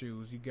pick and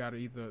choose. You gotta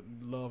either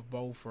love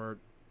both or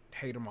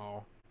hate them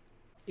all.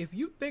 If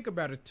you think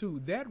about it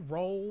too, that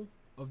role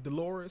of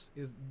Dolores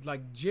is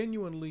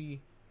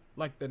genuinely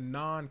the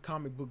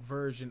non-comic book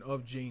version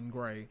of Jean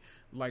Grey.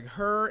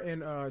 Her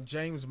and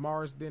James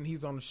Marsden,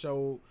 he's on the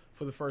show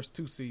for the first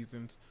 2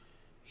 seasons.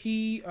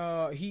 He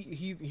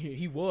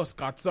was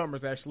Scott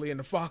Summers actually in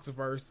the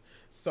Foxverse,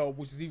 so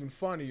which is even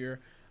funnier.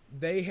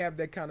 They have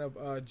that kind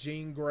of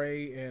Jean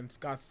Grey and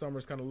Scott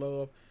Summers kind of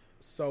love,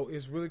 so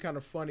it's really kind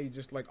of funny,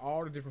 just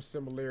all the different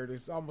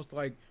similarities. It's almost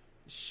like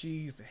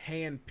she's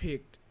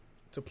handpicked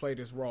to play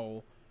this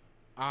role.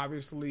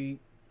 Obviously,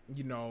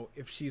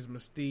 if she's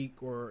Mystique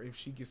or if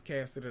she gets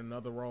casted in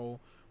another role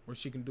where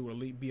she can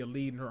be a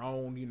lead in her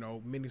own,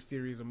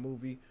 miniseries or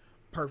movie,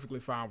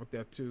 perfectly fine with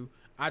that too.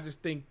 I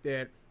just think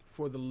that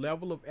for the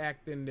level of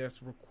acting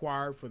that's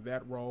required for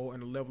that role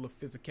and the level of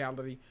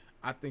physicality,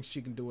 I think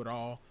she can do it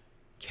all.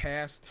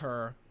 Cast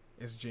her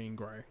as Jean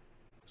Grey.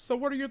 So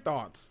what are your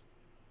thoughts?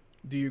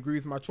 Do you agree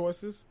with my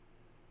choices?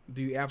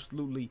 Do you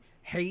absolutely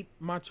hate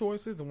my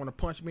choices and want to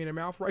punch me in the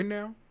mouth right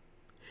now?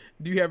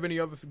 Do you have any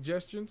other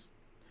suggestions?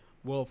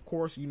 Well, of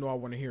course, I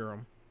want to hear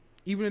them.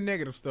 Even the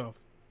negative stuff.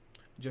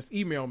 Just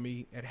email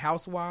me at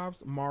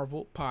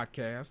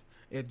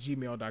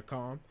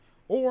housewivesmarvelpodcast@gmail.com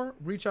or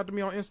reach out to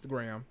me on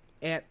Instagram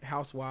at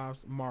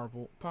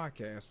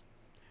housewivesmarvelpodcast.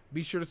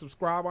 Be sure to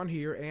subscribe on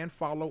here and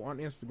follow on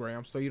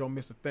Instagram so you don't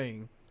miss a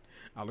thing.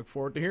 I look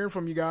forward to hearing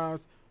from you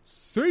guys.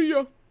 See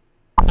ya!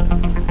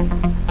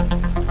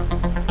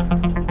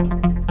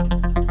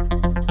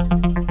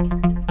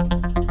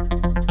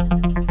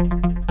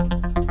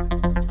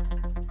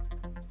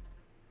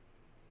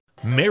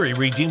 Mary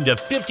redeemed a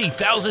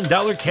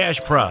 $50,000 cash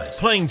prize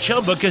playing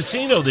Chumba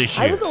Casino this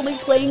year. I was only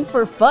playing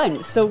for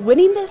fun, so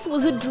winning this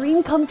was a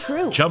dream come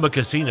true. Chumba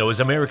Casino is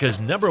America's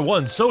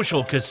 #1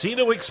 social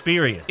casino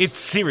experience. It's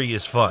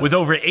serious fun. With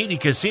over 80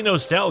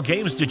 casino-style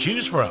games to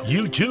choose from,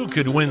 you too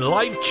could win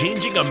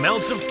life-changing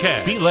amounts of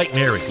cash. Be like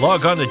Mary.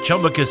 Log on to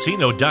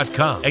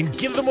ChumbaCasino.com and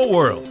give them a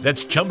whirl.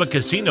 That's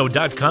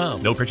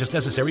ChumbaCasino.com. No purchase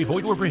necessary.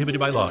 Void or prohibited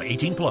by law.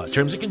 18+.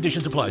 Terms and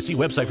conditions apply. See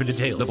website for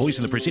details. The voice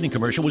in the preceding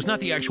commercial was not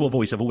the actual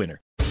voice of a winner.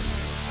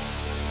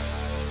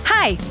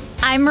 Hi,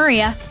 I'm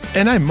Maria.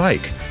 And I'm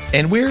Mike.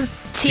 And we're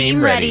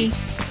Team Ready.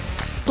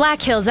 Black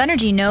Hills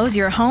Energy knows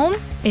your home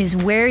is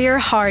where your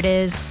heart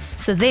is,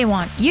 so they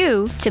want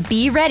you to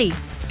be ready.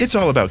 It's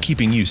all about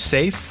keeping you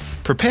safe,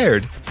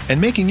 prepared,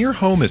 and making your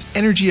home as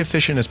energy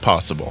efficient as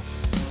possible.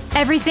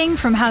 Everything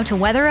from how to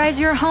weatherize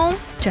your home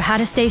to how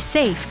to stay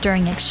safe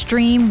during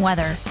extreme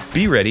weather.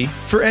 Be ready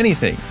for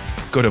anything.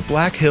 Go to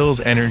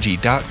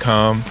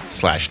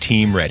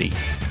blackhillsenergy.com/Team Ready.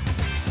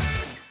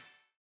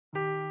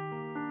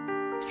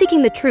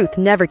 Seeking the truth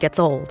never gets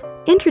old.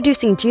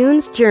 Introducing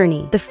June's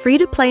Journey, the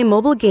free-to-play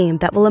mobile game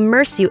that will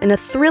immerse you in a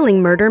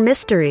thrilling murder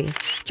mystery.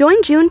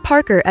 Join June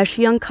Parker as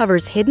she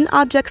uncovers hidden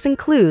objects and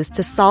clues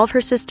to solve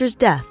her sister's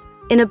death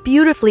in a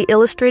beautifully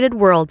illustrated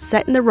world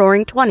set in the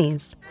Roaring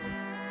 '20s.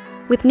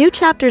 With new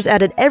chapters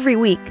added every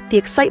week, the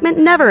excitement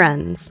never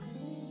ends.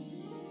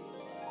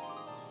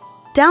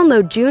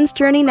 Download June's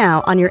Journey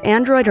now on your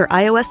Android or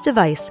iOS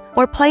device,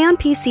 or play on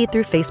PC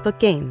through Facebook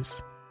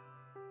Games.